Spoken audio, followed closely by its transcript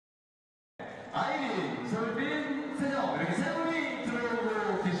아이린, 솔빈, 세정 이렇게 세 분이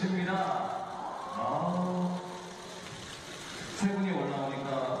들어오고 계십니다. 세 분이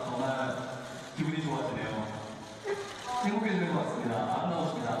올라오니까 정말 기분이 좋아지네요. 행복해지는 것 같습니다.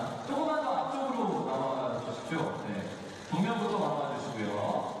 아름다우십니다. 조금만 더 앞쪽으로 나와 주십시오. 네. 정면부터 나와 주시고요.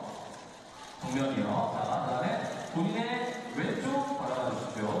 정면이요. 자, 그 다음에 본인의 왼쪽 바라봐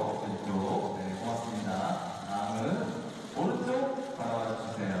주십시오. 왼쪽. 네, 고맙습니다. 다음은 오른쪽 바라봐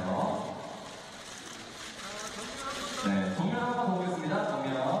주세요. 네, 정면 한번 보겠습니다.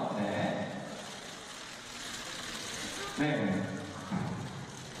 정면. 네. 네.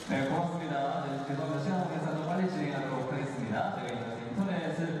 네, 고맙습니다. 네, 죄송합니다. 시상식은 좀 빨리 진행하도록 하겠습니다. 저희가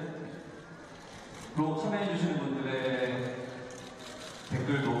인터넷으로 참여해주시는 분들의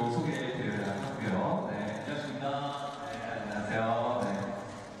댓글도 소개해드려야 하고요. 네, 안녕하십니까. 네, 안녕하세요. 네.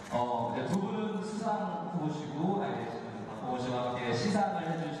 이제 두 분은 수상 후보시고, 박보원 씨와 함께 시상을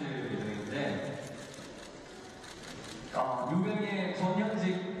해주실 예정인데, 유명의 전현직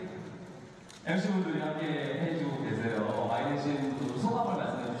MC분들이 함께 해주고 계세요. 많이 계신 소감을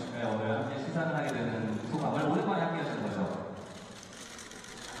말씀해 주시면 오늘 함께 시상을 하게 되는 소감을 오랜만에 함께 하시는 거죠?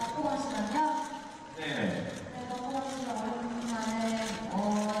 박보원 씨는요? 네네. 네, 박보원 씨가 오랜만에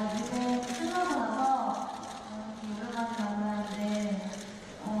이제 끝나고 나서 오랜만에 만나는데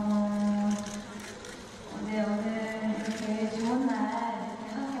오늘 이렇게 좋은 날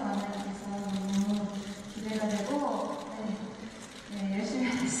이렇게 함께 만나게 돼서 너무 기대가 되고 네, 열심히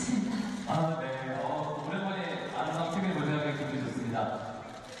하겠습니다. 네. 오랜만에 아름다운 팀의 무대하게 기분이 좋습니다.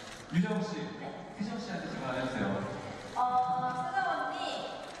 유정 씨, 혜정 씨한테 좀 알려주세요. 세정 언니,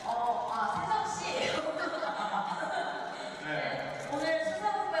 세정 씨. 네. 오늘 수상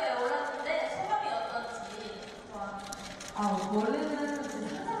후보에 올랐는데 소감이 어떤지. 원래는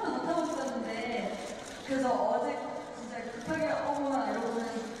상상도 못하고 있었는데, 그래서 어제 진짜 급하게 어머나 이러고는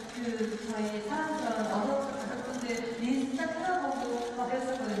저희 사람들 어떤 가족분들 리스트 딱 찾아보고 막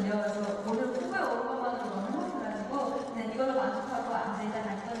그랬었거든요. 그래서 오늘 후보에 오른 것만으로 너무 행복해가지고 그냥 이걸로 만족하고 앉아있다 갈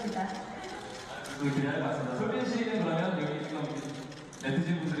겁니다. 기대할 것 같습니다. 솔빈 씨는 그러면 여기 지금 네티즌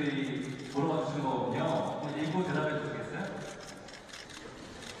분들이 물어봐 주시는 거거든요. 읽고 대답해 주시겠어요?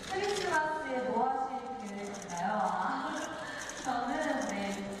 크리스마스에 뭐 하실 계획인가요? 저는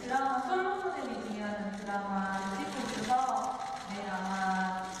드라마 솔로몬의 미팅이라는 드라마 찍고 있어서 내일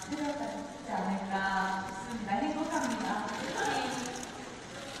아마 새벽까지 찍지 않을까 싶습니다. 행복합니다.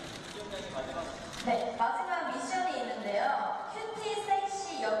 네, 마지막 미션이 있는데요. 큐티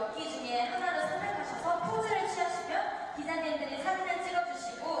섹시 엽기 중에 하나를 선택하셔서 포즈를 취하시면 기자님들이 사진을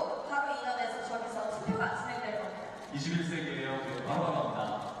찍어주시고 바로 인터넷에서 저기서 투표가 진행될 겁니다. 21세기에요. 바로 나옵니다.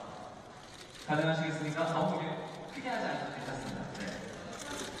 가능하시겠습니까? 너무 크게 하지 않아도 괜찮습니다.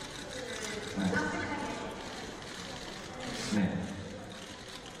 네.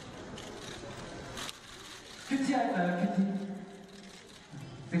 큐티 할까요? 큐티?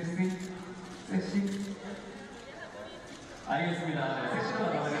 섹시? 섹시? 알겠습니다. 네, 섹시로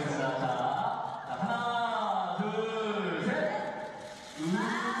가도록하겠습니다. 자, 하나, 둘, 셋.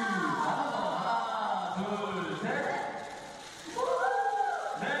 하나, 둘, 셋.